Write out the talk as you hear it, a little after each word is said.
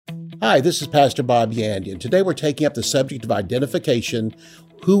Hi, this is Pastor Bob Yandian. Today we're taking up the subject of identification,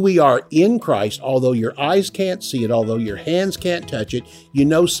 who we are in Christ. Although your eyes can't see it, although your hands can't touch it, you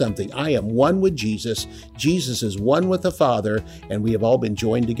know something. I am one with Jesus. Jesus is one with the Father, and we have all been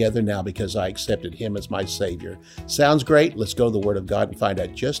joined together now because I accepted Him as my Savior. Sounds great? Let's go to the Word of God and find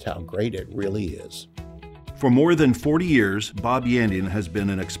out just how great it really is. For more than 40 years, Bob Yandian has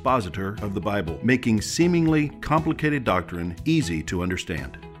been an expositor of the Bible, making seemingly complicated doctrine easy to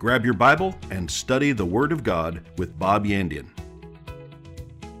understand. Grab your Bible and study the Word of God with Bob Yandian.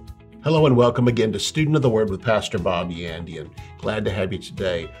 Hello and welcome again to Student of the Word with Pastor Bob Yandian. Glad to have you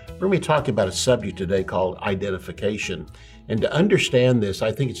today. We're going to be talking about a subject today called identification. And to understand this,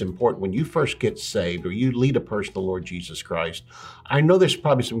 I think it's important when you first get saved or you lead a person to the Lord Jesus Christ. I know there's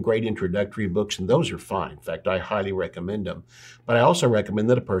probably some great introductory books, and those are fine. In fact, I highly recommend them. But I also recommend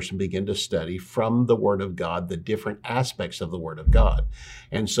that a person begin to study from the Word of God the different aspects of the Word of God.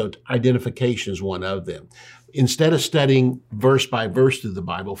 And so identification is one of them. Instead of studying verse by verse through the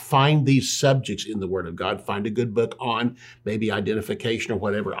Bible, find these subjects in the Word of God. Find a good book on maybe identification or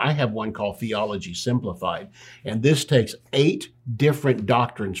whatever. I have one called Theology Simplified, and this takes 8 different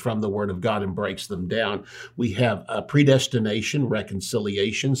doctrines from the Word of God and breaks them down. We have predestination,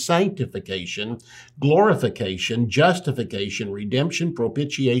 reconciliation, sanctification, glorification, justification, redemption,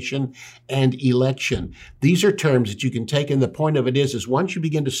 propitiation, and election. These are terms that you can take, and the point of it is once you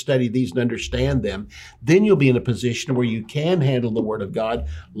begin to study these and understand them, then you'll be in a position where you can handle the Word of God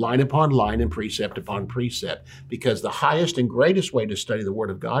line upon line and precept upon precept, because the highest and greatest way to study the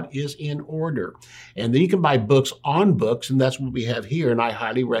Word of God is in order. And then you can buy books on books, and that's what we have here. And I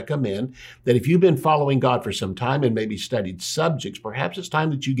highly recommend that if you've been following God for some time and maybe studied subjects, perhaps it's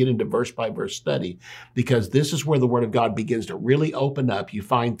time that you get into verse by verse study, because this is where the Word of God begins to really open up. You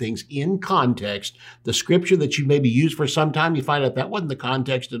find things in context. The scripture that you maybe used for some time, you find out that wasn't the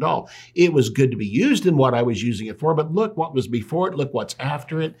context at all. It was good to be used in what I was using it for, but look what was before it, look what's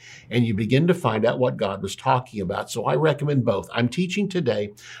after it, and you begin to find out what God was talking about. So I recommend both. I'm teaching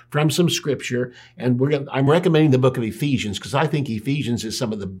today from some scripture, and I'm recommending the book of Ephesians because I think Ephesians is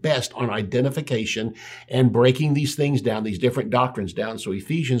some of the best on identification and breaking these things down, these different doctrines down. So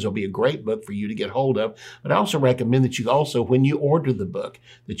Ephesians will be a great book for you to get hold of. But I also recommend that you also, when you order the book,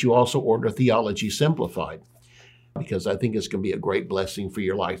 that you also order Theology Simplified, because I think it's going to be a great blessing for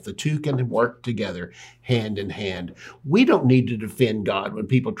your life. The two can work together hand in hand. We don't need to defend God when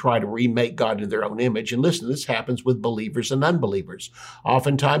people try to remake God in their own image. And listen, this happens with believers and unbelievers.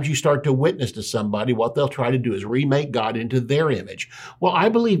 Oftentimes you start to witness to somebody, what they'll try to do is remake God into their image. Well, I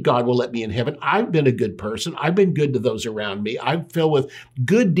believe God will let me in heaven. I've been a good person. I've been good to those around me. I'm filled with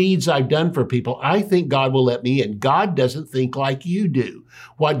good deeds I've done for people. I think God will let me in. God doesn't think like you do.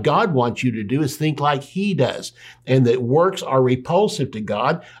 What God wants you to do is think like He does, and that works are repulsive to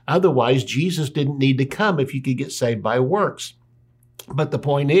God. Otherwise, Jesus didn't need to come if you could get saved by works. But the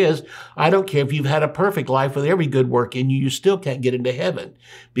point is, I don't care if you've had a perfect life with every good work in you, you still can't get into heaven,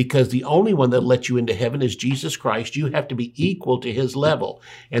 because the only one that lets you into heaven is Jesus Christ. You have to be equal to His level,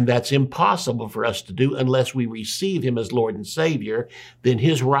 and that's impossible for us to do unless we receive Him as Lord and Savior. Then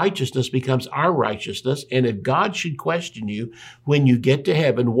His righteousness becomes our righteousness, and if God should question you when you get to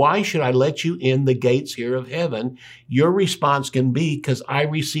heaven, why should I let you in the gates here of heaven? Your response can be, because I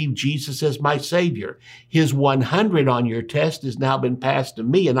received Jesus as my Savior. His 100 on your test has now been passed to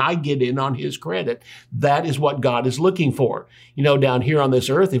me, and I get in on His credit. That is what God is looking for. You know, down here on this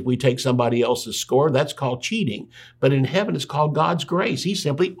earth, if we take somebody else's score, that's called cheating. But in heaven, it's called God's grace. He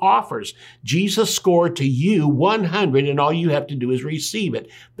simply offers Jesus' score to you, 100, and all you have to do is receive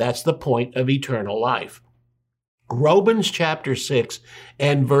it. That's the point of eternal life. Romans chapter 6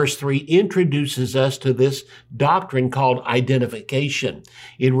 and verse 3 introduces us to this doctrine called identification.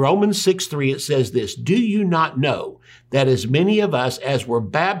 In Romans 6:3, it says this: "Do you not know that as many of us as were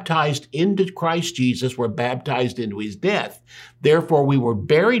baptized into Christ Jesus were baptized into His death? Therefore we were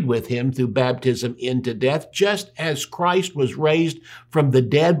buried with Him through baptism into death, just as Christ was raised from the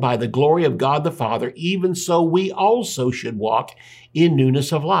dead by the glory of God the Father, even so we also should walk in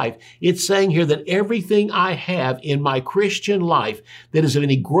newness of life." It's saying here that everything I have in my Christian life that is of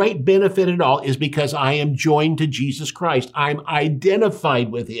any great benefit at all is because I am joined to Jesus Christ. I'm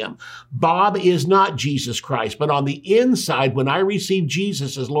identified with Him. Bob is not Jesus Christ, but on the inside, when I received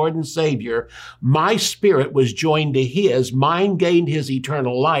Jesus as Lord and Savior, my spirit was joined to His. Mine gained His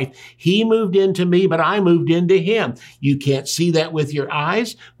eternal life. He moved into me, but I moved into Him. You can't see that with your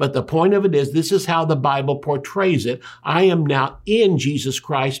eyes, but the point of it is, this is how the Bible portrays it. I am now in Jesus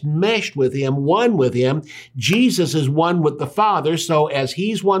Christ, meshed with Him, one with Him. Jesus is one with the Father, so as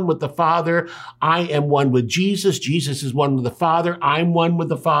he's one with the Father, I am one with Jesus. Jesus is one with the Father. I'm one with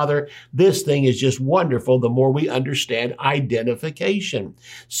the Father. This thing is just wonderful the more we understand identification.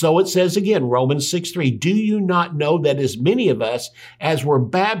 So it says again, Romans 6:3, do you not know that as many of us as were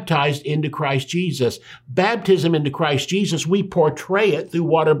baptized into Christ Jesus, baptism into Christ Jesus, we portray it through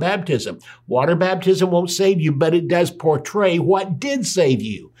water baptism. Water baptism won't save you, but it does portray what did save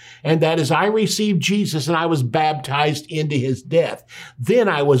you. And that is, I received Jesus and I was baptized into his death. Then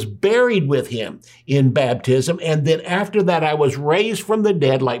I was buried with him in baptism. And then after that, I was raised from the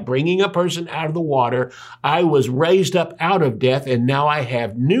dead, like bringing a person out of the water. I was raised up out of death, and now I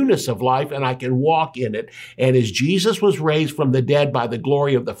have newness of life and I can walk in it. And as Jesus was raised from the dead by the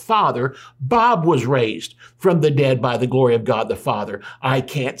glory of the Father, Bob was raised from the dead by the glory of God the Father. I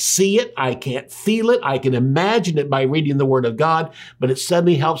can't see it. I can't feel it. I can imagine it by reading the Word of God, but it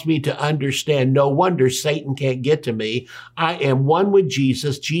suddenly helps me to understand. No wonder Satan can't get to me. I am one with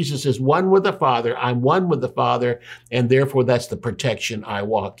Jesus. Jesus is one with the Father. I'm one with the Father, and therefore that's the protection I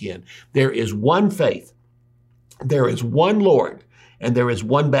walk in. There is one faith. There is one Lord. And there is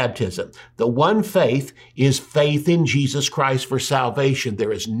one baptism. The one faith is faith in Jesus Christ for salvation.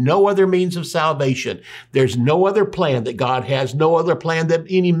 There is no other means of salvation. There's no other plan that God has, no other plan that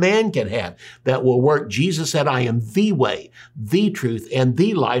any man can have that will work. Jesus said, I am the way, the truth, and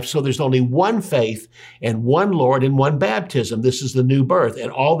the life. So there's only one faith and one Lord and one baptism. This is the new birth,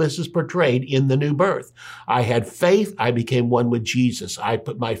 and all this is portrayed in the new birth. I had faith. I became one with Jesus. I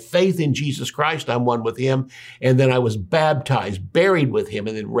put my faith in Jesus Christ. I'm one with him. And then I was baptized, buried with him,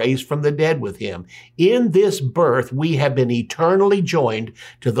 and then raised from the dead with him. In this birth, we have been eternally joined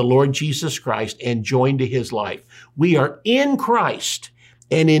to the Lord Jesus Christ and joined to his life. We are in Christ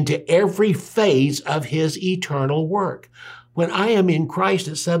and into every phase of his eternal work. When I am in Christ,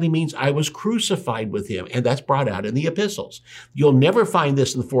 it suddenly means I was crucified with him, and that's brought out in the epistles. You'll never find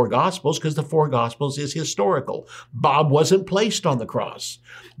this in the four Gospels because the four Gospels is historical. Bob wasn't placed on the cross.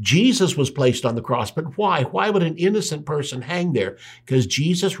 Jesus was placed on the cross, but why? Why would an innocent person hang there? Because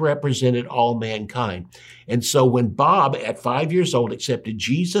Jesus represented all mankind. And so when Bob, at 5 years old, accepted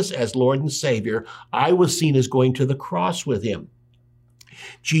Jesus as Lord and Savior, I was seen as going to the cross with him.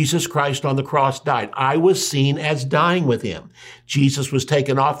 Jesus Christ on the cross died. I was seen as dying with him. Jesus was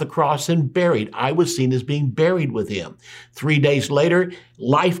taken off the cross and buried. I was seen as being buried with him. 3 days later,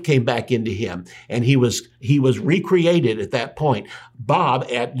 life came back into him, and he was recreated at that point. Bob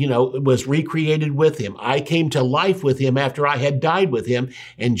was recreated with him. I came to life with him after I had died with him,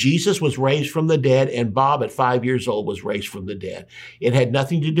 and Jesus was raised from the dead, and Bob at 5 years old was raised from the dead. It had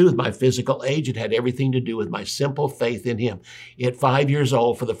nothing to do with my physical age. It had everything to do with my simple faith in him. At 5 years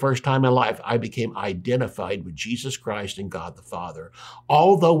old, for the first time in life, I became identified with Jesus Christ and God the Father.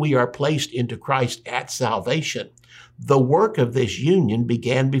 Although we are placed into Christ at salvation, the work of this union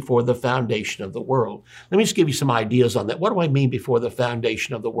began before the foundation of the world. Let me just give you some ideas on that. What do I mean before the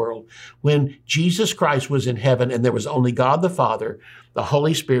foundation of the world? When Jesus Christ was in heaven and there was only God the Father, the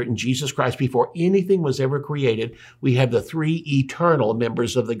Holy Spirit, and Jesus Christ, before anything was ever created, we have the three eternal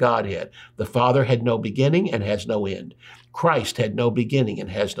members of the Godhead. The Father had no beginning and has no end. Christ had no beginning and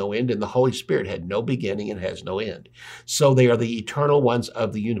has no end, and the Holy Spirit had no beginning and has no end. So they are the eternal ones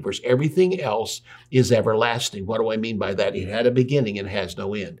of the universe. Everything else is everlasting. What do I mean by that? It had a beginning and has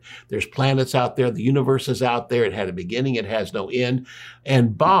no end. There's planets out there. The universe is out there. It had a beginning. It has no end.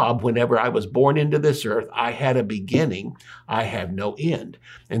 And Bob, whenever I was born into this earth, I had a beginning. I have no end.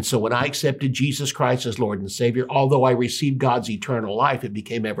 And so when I accepted Jesus Christ as Lord and Savior, although I received God's eternal life, it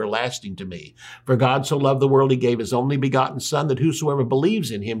became everlasting to me. For God so loved the world, he gave his only begotten Son, that whosoever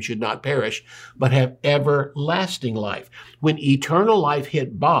believes in him should not perish, but have everlasting life. When eternal life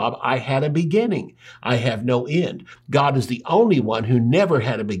hit Bob, I had a beginning. I have no end. God is the only one who never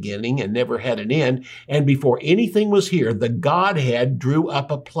had a beginning and never had an end. And before anything was here, the Godhead drew up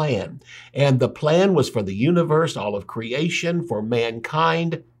a plan. And the plan was for the universe, all of creation, for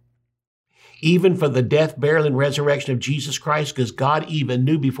mankind, even for the death, burial, and resurrection of Jesus Christ, because God even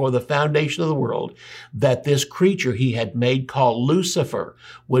knew before the foundation of the world that this creature he had made called Lucifer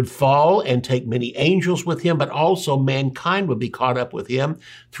would fall and take many angels with him, but also mankind would be caught up with him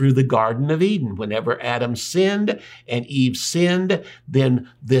through the Garden of Eden. Whenever Adam sinned and Eve sinned,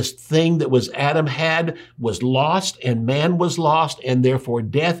 then this thing that was Adam had was lost and man was lost, and therefore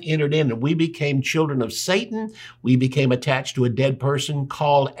death entered in, and we became children of Satan. We became attached to a dead person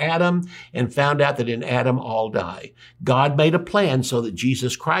called Adam, and and found out that in Adam all die. God made a plan so that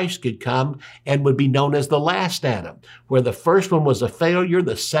Jesus Christ could come and would be known as the last Adam, where the first one was a failure,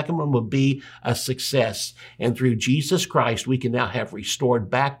 the second one would be a success. And through Jesus Christ, we can now have restored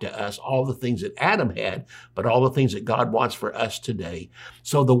back to us all the things that Adam had, but all the things that God wants for us today.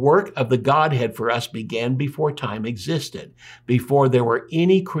 So the work of the Godhead for us began before time existed, before there were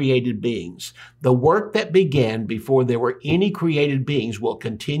any created beings. The work that began before there were any created beings will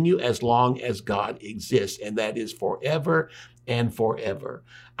continue as long as God exists, and that is forever and forever.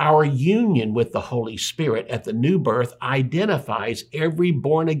 Our union with the Holy Spirit at the new birth identifies every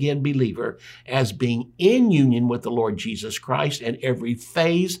born-again believer as being in union with the Lord Jesus Christ in every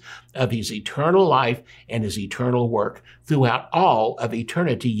phase of his eternal life and his eternal work throughout all of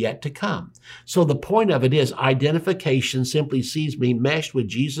eternity yet to come. So the point of it is identification simply sees me meshed with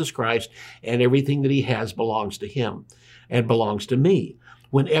Jesus Christ, and everything that he has belongs to him and belongs to me.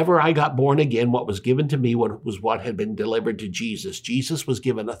 Whenever I got born again, what was given to me was what had been delivered to Jesus. Jesus was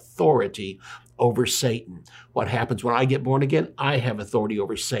given authority over Satan. What happens when I get born again? I have authority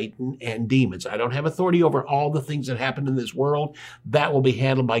over Satan and demons. I don't have authority over all the things that happen in this world. That will be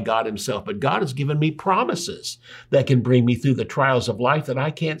handled by God himself. But God has given me promises that can bring me through the trials of life that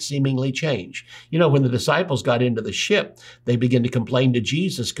I can't seemingly change. You know, when the disciples got into the ship, they began to complain to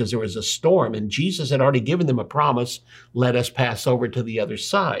Jesus because there was a storm, and Jesus had already given them a promise, let us pass over to the other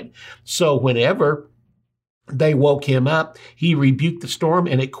side. So whenever they woke him up, he rebuked the storm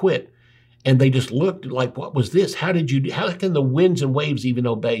and it quit. And they just looked like, what was this? How can the winds and waves even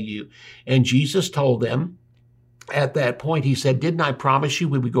obey you? And Jesus told them at that point, he said, didn't I promise you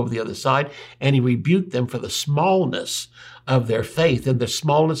we would go over the other side? And he rebuked them for the smallness of their faith and the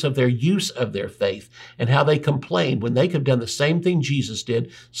smallness of their use of their faith and how they complained when they could have done the same thing Jesus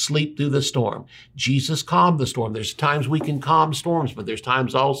did, sleep through the storm. Jesus calmed the storm. There's times we can calm storms, but there's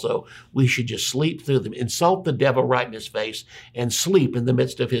times also we should just sleep through them, insult the devil right in his face and sleep in the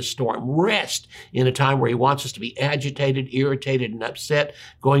midst of his storm. Rest in a time where he wants us to be agitated, irritated, and upset,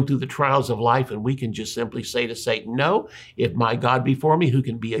 going through the trials of life, and we can just simply say to Satan, no, if my God be for me, who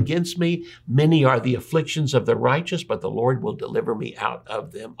can be against me? Many are the afflictions of the righteous, but the Lord will deliver me out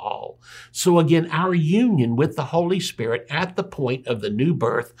of them all. So again, our union with the Holy Spirit at the point of the new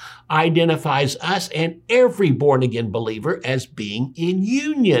birth identifies us and every born-again believer as being in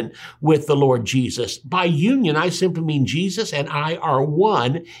union with the Lord Jesus. By union, I simply mean Jesus and I are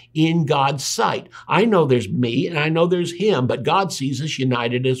one in God's sight. I know there's me and I know there's him, but God sees us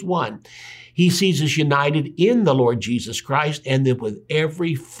united as one. He sees us united in the Lord Jesus Christ, and then with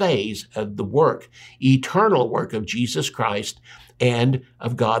every phase of the work, eternal work of Jesus Christ and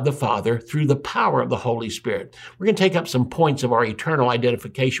of God the Father through the power of the Holy Spirit. We're going to take up some points of our eternal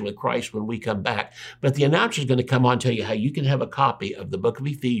identification with Christ when we come back. But the announcer is going to come on and tell you how you can have a copy of the book of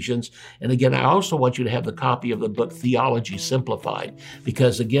Ephesians. And again, I also want you to have the copy of the book Theology Simplified,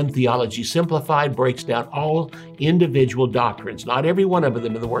 because again, Theology Simplified breaks down all individual doctrines. Not every one of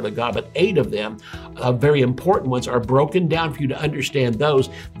them in the Word of God, but 8 of them, very important ones, are broken down for you to understand those.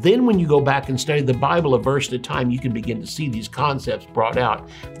 Then when you go back and study the Bible a verse at a time, you can begin to see these concepts brought out.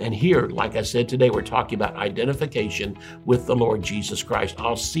 And here, like I said today, we're talking about identification with the Lord Jesus Christ.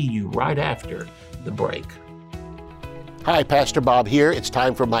 I'll see you right after the break. Hi, Pastor Bob here. It's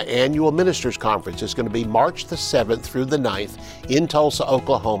time for my annual Ministers Conference. It's going to be March the 7th through the 9th in Tulsa,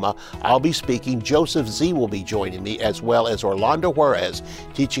 Oklahoma. I'll be speaking. Joseph Z. will be joining me, as well as Orlando Juarez,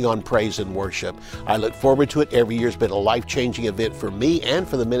 teaching on praise and worship. I look forward to it. Every year has been a life-changing event for me and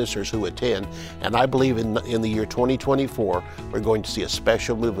for the ministers who attend, and I believe in the year 2024, we're going to see a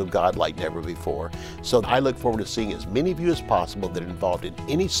special move of God like never before. So I look forward to seeing as many of you as possible that are involved in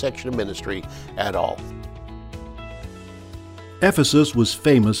any section of ministry at all. Ephesus was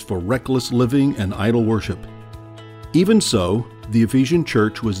famous for reckless living and idol worship. Even so, the Ephesian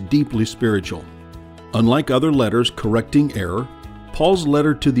church was deeply spiritual. Unlike other letters correcting error, Paul's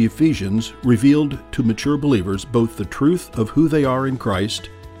letter to the Ephesians revealed to mature believers both the truth of who they are in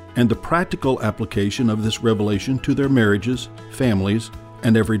Christ and the practical application of this revelation to their marriages, families,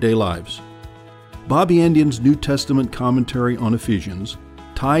 and everyday lives. Bob Yandian's New Testament commentary on Ephesians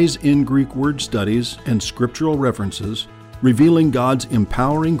ties in Greek word studies and scriptural references, revealing God's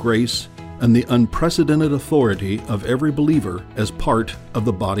empowering grace and the unprecedented authority of every believer as part of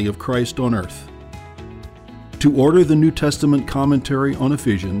the body of Christ on earth. To order the New Testament commentary on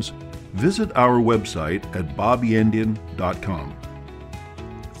Ephesians, visit our website at bobyandian.com.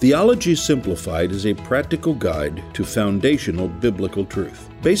 Theology Simplified is a practical guide to foundational biblical truth.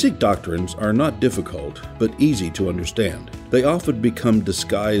 Basic doctrines are not difficult, but easy to understand. They often become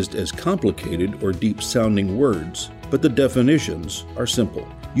disguised as complicated or deep-sounding words, but the definitions are simple.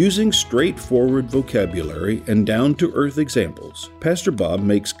 Using straightforward vocabulary and down-to-earth examples, Pastor Bob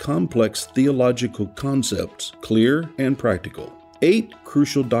makes complex theological concepts clear and practical. 8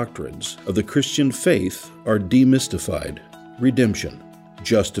 crucial doctrines of the Christian faith are demystified: redemption,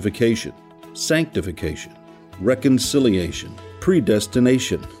 justification, sanctification, reconciliation,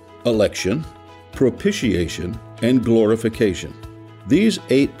 predestination, election, propitiation, and glorification. These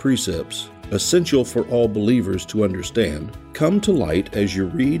 8 precepts, essential for all believers to understand, come to light as you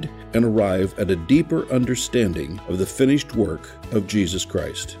read and arrive at a deeper understanding of the finished work of Jesus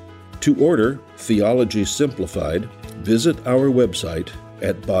Christ. To order Theology Simplified, visit our website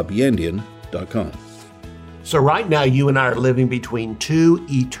at bobyandian.com. So right now, you and I are living between 2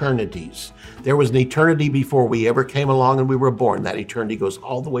 eternities. There was an eternity before we ever came along and we were born. That eternity goes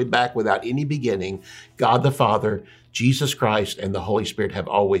all the way back without any beginning. God the Father, Jesus Christ, and the Holy Spirit have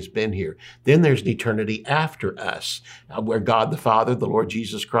always been here. Then there's an eternity after us, where God the Father, the Lord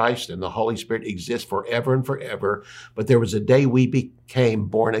Jesus Christ, and the Holy Spirit exist forever and forever. But there was a day we became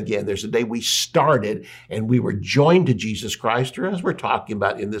born again. There's a day we started and we were joined to Jesus Christ, or as we're talking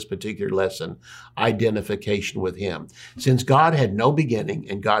about in this particular lesson, identification with Him. Since God had no beginning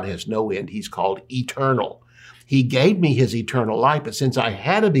and God has no end, He's called eternal. He gave me His eternal life, but since I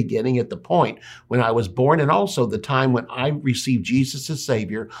had a beginning at the point when I was born and also the time when I received Jesus as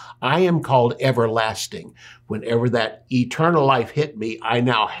Savior, I am called everlasting. Whenever that eternal life hit me, I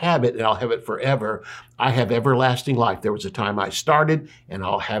now have it and I'll have it forever. I have everlasting life. There was a time I started and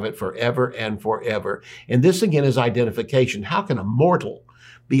I'll have it forever and forever. And this again is identification. How can a mortal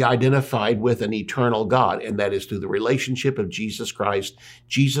be identified with an eternal God? And that is through the relationship of Jesus Christ.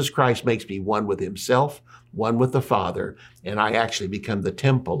 Jesus Christ makes me one with Himself, one with the Father, and I actually become the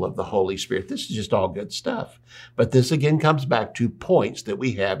temple of the Holy Spirit. This is just all good stuff. But this again comes back to points that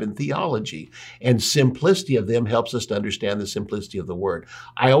we have in theology, and simplicity of them helps us to understand the simplicity of the Word.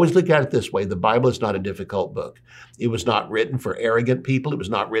 I always look at it this way. The Bible is not a difficult book. It was not written for arrogant people. It was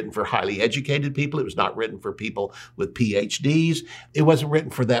not written for highly educated people. It was not written for people with PhDs. It wasn't written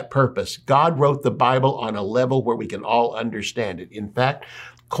for that purpose. God wrote the Bible on a level where we can all understand it. In fact,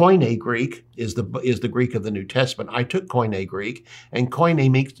 Koine Greek is the Greek of the New Testament. I took Koine Greek, and Koine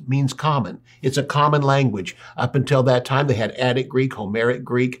means common. It's a common language. Up until that time, they had Attic Greek, Homeric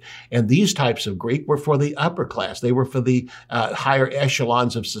Greek, and these types of Greek were for the upper class. They were for the higher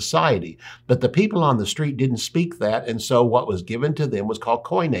echelons of society. But the people on the street didn't speak that, and so what was given to them was called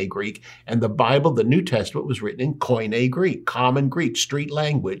Koine Greek, and the Bible, the New Testament, was written in Koine Greek, common Greek, street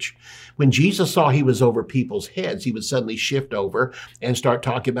language. When Jesus saw He was over people's heads, He would suddenly shift over and start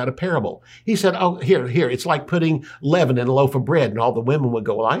talking about a parable. He said, oh, here, it's like putting leaven in a loaf of bread. And all the women would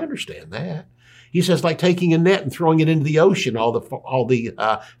go, well, I understand that. He says, like taking a net and throwing it into the ocean. All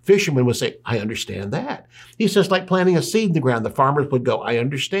the fishermen would say, I understand that. He says, like planting a seed in the ground. The farmers would go, I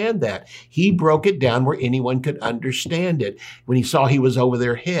understand that. He broke it down where anyone could understand it. When He saw He was over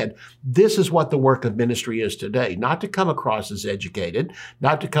their head, this is what the work of ministry is today. Not to come across as educated,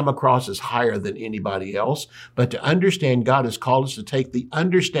 not to come across as higher than anybody else, but to understand God has called us to take the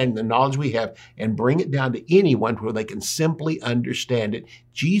understanding, the knowledge we have, and bring it down to anyone where they can simply understand it.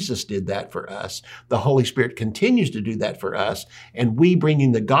 Jesus did that for us. The Holy Spirit continues to do that for us. And we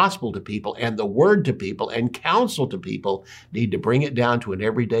bringing the gospel to people and the word to people and counsel to people need to bring it down to an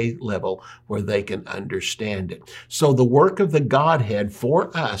everyday level where they can understand it. So the work of the Godhead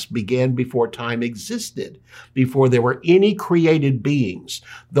for us began before time existed, before there were any created beings.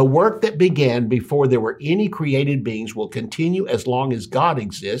 The work that began before there were any created beings will continue as long as God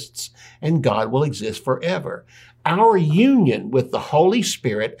exists, and God will exist forever. Our union with the Holy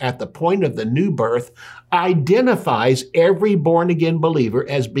Spirit at the point of the new birth identifies every born-again believer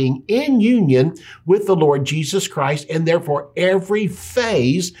as being in union with the Lord Jesus Christ, and therefore every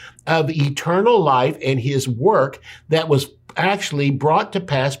phase of eternal life and His work that was actually brought to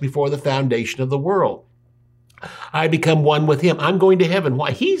pass before the foundation of the world. I become one with Him. I'm going to heaven.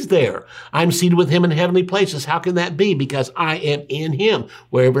 Why? He's there. I'm seated with Him in heavenly places. How can that be? Because I am in Him.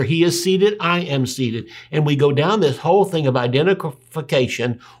 Wherever He is seated, I am seated. And we go down this whole thing of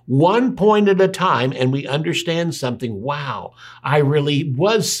identification one point at a time, and we understand something. Wow, I really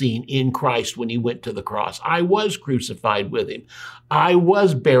was seen in Christ when He went to the cross. I was crucified with Him. I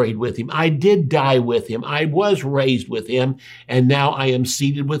was buried with Him. I did die with Him. I was raised with Him. And now I am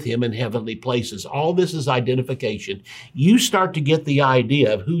seated with Him in heavenly places. All this is identification. You start to get the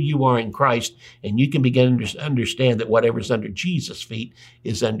idea of who you are in Christ, and you can begin to understand that whatever's under Jesus' feet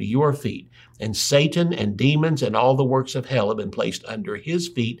is under your feet. and Satan and demons and all the works of hell have been placed under his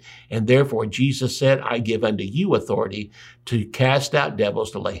feet. And therefore Jesus said, I give unto you authority to cast out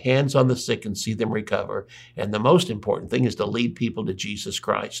devils, to lay hands on the sick and see them recover. And the most important thing is to lead people to Jesus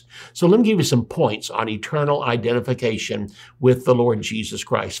Christ. So let me give you some points on eternal identification with the Lord Jesus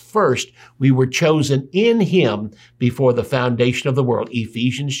Christ. First, we were chosen in him before the foundation of the world,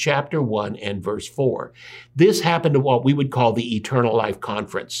 Ephesians chapter 1 and verse 4. This happened at what we would call the Eternal Life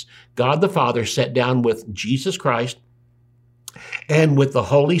Conference. God the Father sat down with Jesus Christ and with the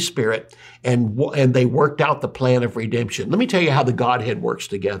Holy Spirit, and they worked out the plan of redemption. Let me tell you how the Godhead works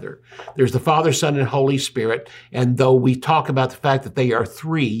together. There's the Father, Son, and Holy Spirit, and though we talk about the fact that they are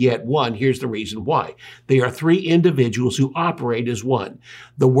three, yet one, here's the reason why. They are three individuals who operate as one.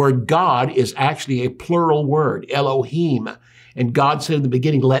 The word God is actually a plural word, Elohim. And God said in the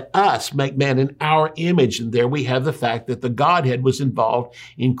beginning, let us make man in our image. And there we have the fact that the Godhead was involved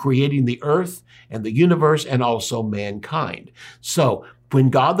in creating the earth and the universe and also mankind. So when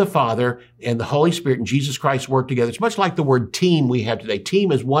God the Father and the Holy Spirit and Jesus Christ work together, it's much like the word team we have today.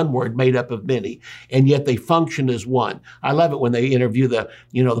 Team is one word made up of many, and yet they function as one. I love it when they interview the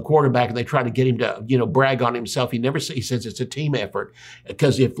quarterback and they try to get him to, brag on himself. He says it's a team effort.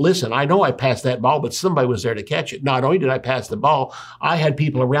 Because listen, I know I passed that ball, but somebody was there to catch it. Not only did I pass the ball, I had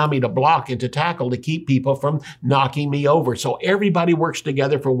people around me to block and to tackle to keep people from knocking me over. So everybody works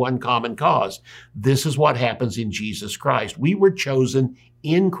together for one common cause. This is what happens in Jesus Christ. We were chosen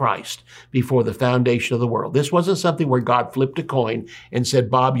in Christ before the foundation of the world. This wasn't something where God flipped a coin and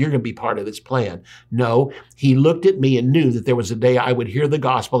said, Bob, you're going to be part of this plan. No, he looked at me and knew that there was a day I would hear the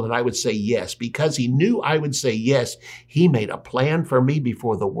gospel and I would say yes. Because he knew I would say yes, he made a plan for me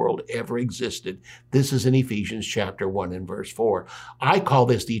before the world ever existed. This is in Ephesians chapter 1 and verse 4. I call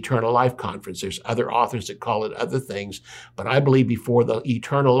this the Eternal Life Conference. There's other authors that call it other things, but I believe before the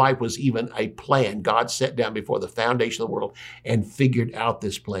eternal life was even a plan, God sat down before the foundation of the world and figured out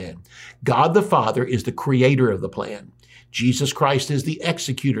this plan. God the Father is the creator of the plan. Jesus Christ is the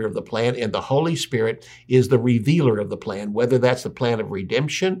executor of the plan, and the Holy Spirit is the revealer of the plan, whether that's the plan of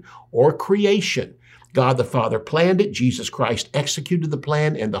redemption or creation. God the Father planned it, Jesus Christ executed the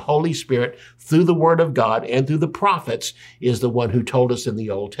plan, and the Holy Spirit, through the Word of God and through the prophets, is the one who told us in the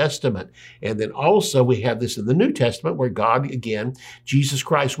Old Testament. And then also we have this in the New Testament where God, again, Jesus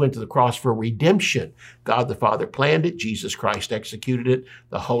Christ went to the cross for redemption. God the Father planned it, Jesus Christ executed it,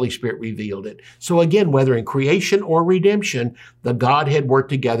 the Holy Spirit revealed it. So again, whether in creation or redemption, the Godhead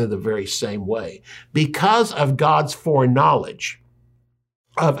worked together the very same way. Because of God's foreknowledge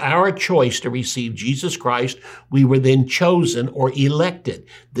of our choice to receive Jesus Christ, we were then chosen or elected.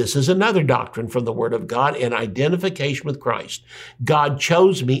 This is another doctrine from the Word of God, an identification with Christ. God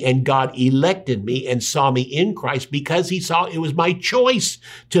chose me and God elected me and saw me in Christ because he saw it was my choice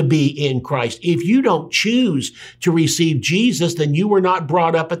to be in Christ. If you don't choose to receive Jesus, then you were not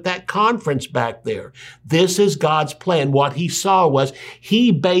brought up at that conference back there. This is God's plan. What he saw was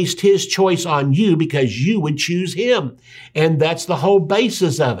he based his choice on you because you would choose him. And that's the whole basis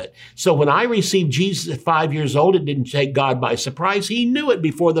of it. So when I received Jesus at 5 years old, it didn't take God by surprise. He knew it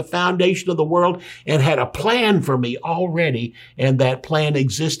before the foundation of the world and had a plan for me already. And that plan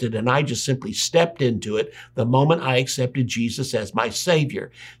existed. And I just simply stepped into it the moment I accepted Jesus as my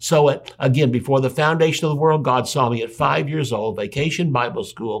Savior. So again, before the foundation of the world, God saw me at 5 years old, vacation Bible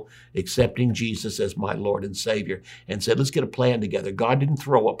school, accepting Jesus as my Lord and Savior, and said, let's get a plan together. God didn't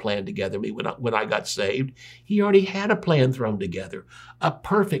throw a plan together me when I got saved. He already had a plan thrown together, a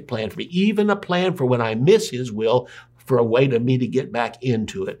perfect plan for me, even a plan for when I miss his will, for a way to me to get back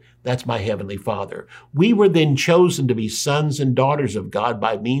into it. That's my Heavenly Father. We were then chosen to be sons and daughters of God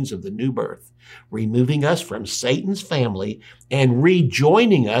by means of the new birth, removing us from Satan's family and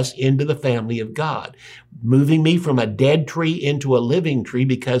rejoining us into the family of God, moving me from a dead tree into a living tree,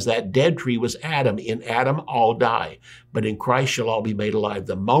 because that dead tree was Adam. In Adam, all die, but in Christ shall all be made alive.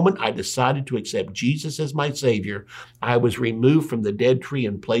 The moment I decided to accept Jesus as my Savior, I was removed from the dead tree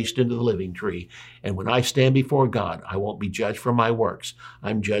and placed into the living tree. And when I stand before God, I won't be judged for my works.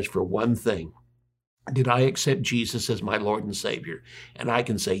 I'm judged for one thing. Did I accept Jesus as my Lord and Savior? And I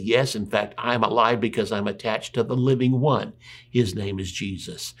can say, yes, in fact, I'm alive because I'm attached to the living one. His name is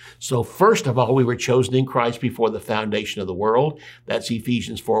Jesus. So first of all, we were chosen in Christ before the foundation of the world. That's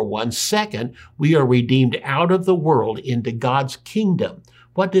Ephesians 4:1. Second, we are redeemed out of the world into God's kingdom.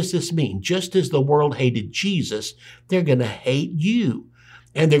 What does this mean? Just as the world hated Jesus, they're going to hate you.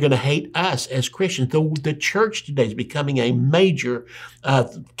 And they're going to hate us as Christians. The church today is becoming a major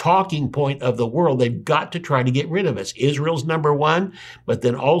talking point of the world. They've got to try to get rid of us. Israel's number one, but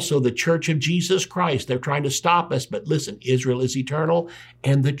then also the Church of Jesus Christ. They're trying to stop us. But listen, Israel is eternal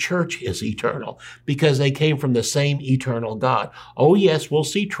and the church is eternal because they came from the same eternal God. Oh, yes, we'll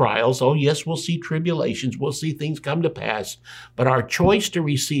see trials. Oh, yes, we'll see tribulations. We'll see things come to pass. But our choice to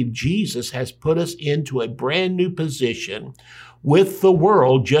receive Jesus has put us into a brand new position with the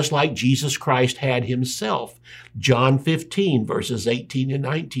world, just like Jesus Christ had himself. John 15, verses 18 and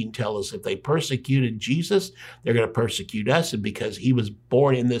 19 tell us if they persecuted Jesus, they're going to persecute us. And because he was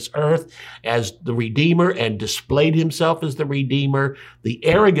born in this earth as the Redeemer and displayed himself as the Redeemer, the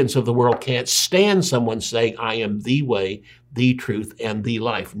arrogance of the world can't stand someone saying, I am the way, the truth, and the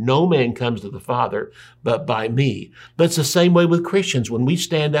life. No man comes to the Father but by me. But it's the same way with Christians. When we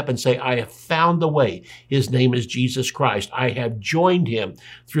stand up and say, I have found the way, his name is Jesus Christ. I have joined him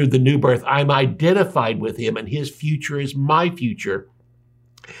through the new birth. I'm identified with him, and his future is my future.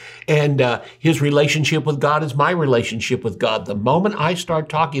 And his relationship with God is my relationship with God. The moment I start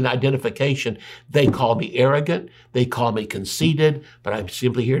talking identification, they call me arrogant, they call me conceited, but I'm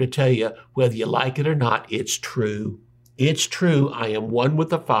simply here to tell you, whether you like it or not, it's true. It's true. I am one with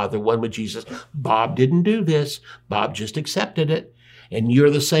the Father, one with Jesus. Bob didn't do this. Bob just accepted it. And you're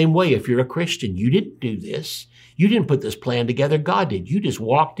the same way. If you're a Christian, you didn't do this. You didn't put this plan together. God did. You just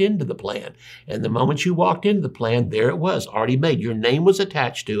walked into the plan. And the moment you walked into the plan, there it was, already made. Your name was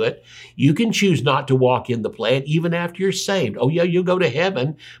attached to it. You can choose not to walk in the plan even after you're saved. Oh, yeah, you'll go to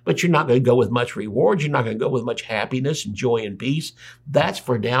heaven, but you're not going to go with much reward. You're not going to go with much happiness and joy and peace. That's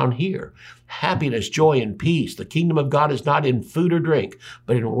for down here. Happiness, joy, and peace. The kingdom of God is not in food or drink,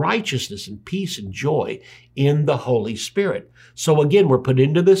 but in righteousness and peace and joy in the Holy Spirit. So again, we're put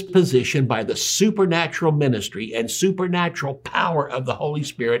into this position by the supernatural ministry and supernatural power of the Holy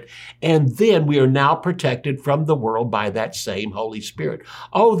Spirit. And then we are now protected from the world by that same Holy Spirit.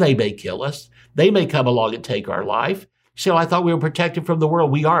 Oh, they may kill us. They may come along and take our life. So I thought we were protected from the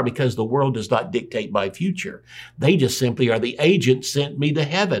world. We are, because the world does not dictate my future. They just simply are the agent sent me to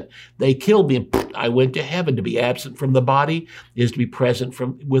heaven. They killed me and I went to heaven. To be absent from the body is to be present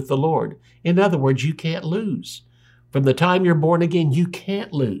with the Lord. In other words, you can't lose. From the time you're born again, you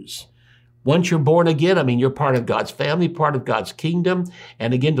can't lose. Once you're born again, I mean, you're part of God's family, part of God's kingdom.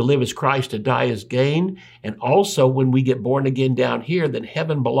 And again, to live as Christ, to die as gain. And also, when we get born again down here, then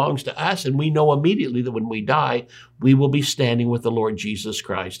heaven belongs to us. And we know immediately that when we die, we will be standing with the Lord Jesus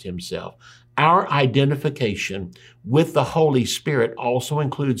Christ himself. Our identification with the Holy Spirit also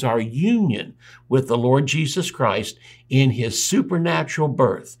includes our union with the Lord Jesus Christ in his supernatural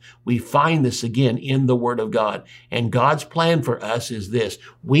birth. We find this again in the Word of God. And God's plan for us is this.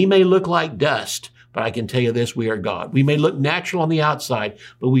 We may look like dust, but I can tell you this, we are God. We may look natural on the outside,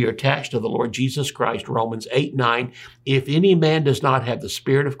 but we are attached to the Lord Jesus Christ. Romans 8:9. If any man does not have the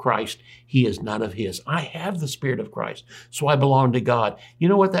Spirit of Christ, he is none of his. I have the Spirit of Christ, so I belong to God. You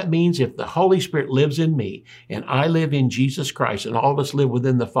know what that means? If the Holy Spirit lives in me and I live in Jesus Christ and all of us live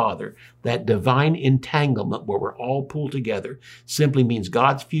within the Father, that divine entanglement where we're all pulled together simply means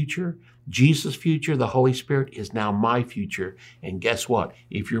God's future, Jesus' future, the Holy Spirit is now my future. And guess what?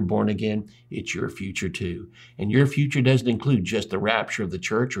 If you're born again, it's your future too. And your future doesn't include just the rapture of the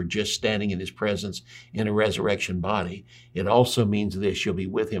church or just standing in his presence in a resurrection body. It also means this: you'll be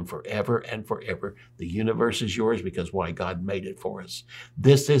with him forever and forever. The universe is yours because why? God made it for us.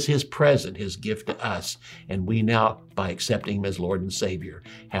 This is his present, his gift to us. And we now, by accepting him as Lord and Savior,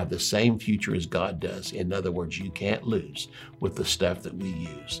 have the same future as God does. In other words, you can't lose with the stuff that we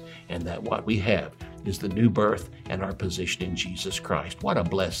use. And that what we have is the new birth and our position in Jesus Christ. What a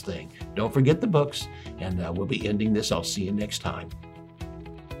blessed thing. Don't forget the books, and we'll be ending this. I'll see you next time.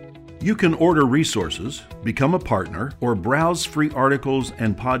 You can order resources, become a partner, or browse free articles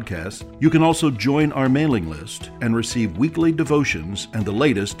and podcasts. You can also join our mailing list and receive weekly devotions and the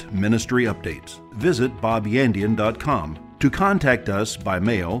latest ministry updates. Visit bobyandian.com. To contact us by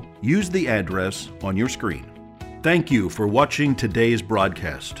mail, use the address on your screen. Thank you for watching today's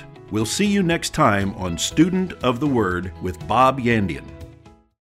broadcast. We'll see you next time on Student of the Word with Bob Yandian.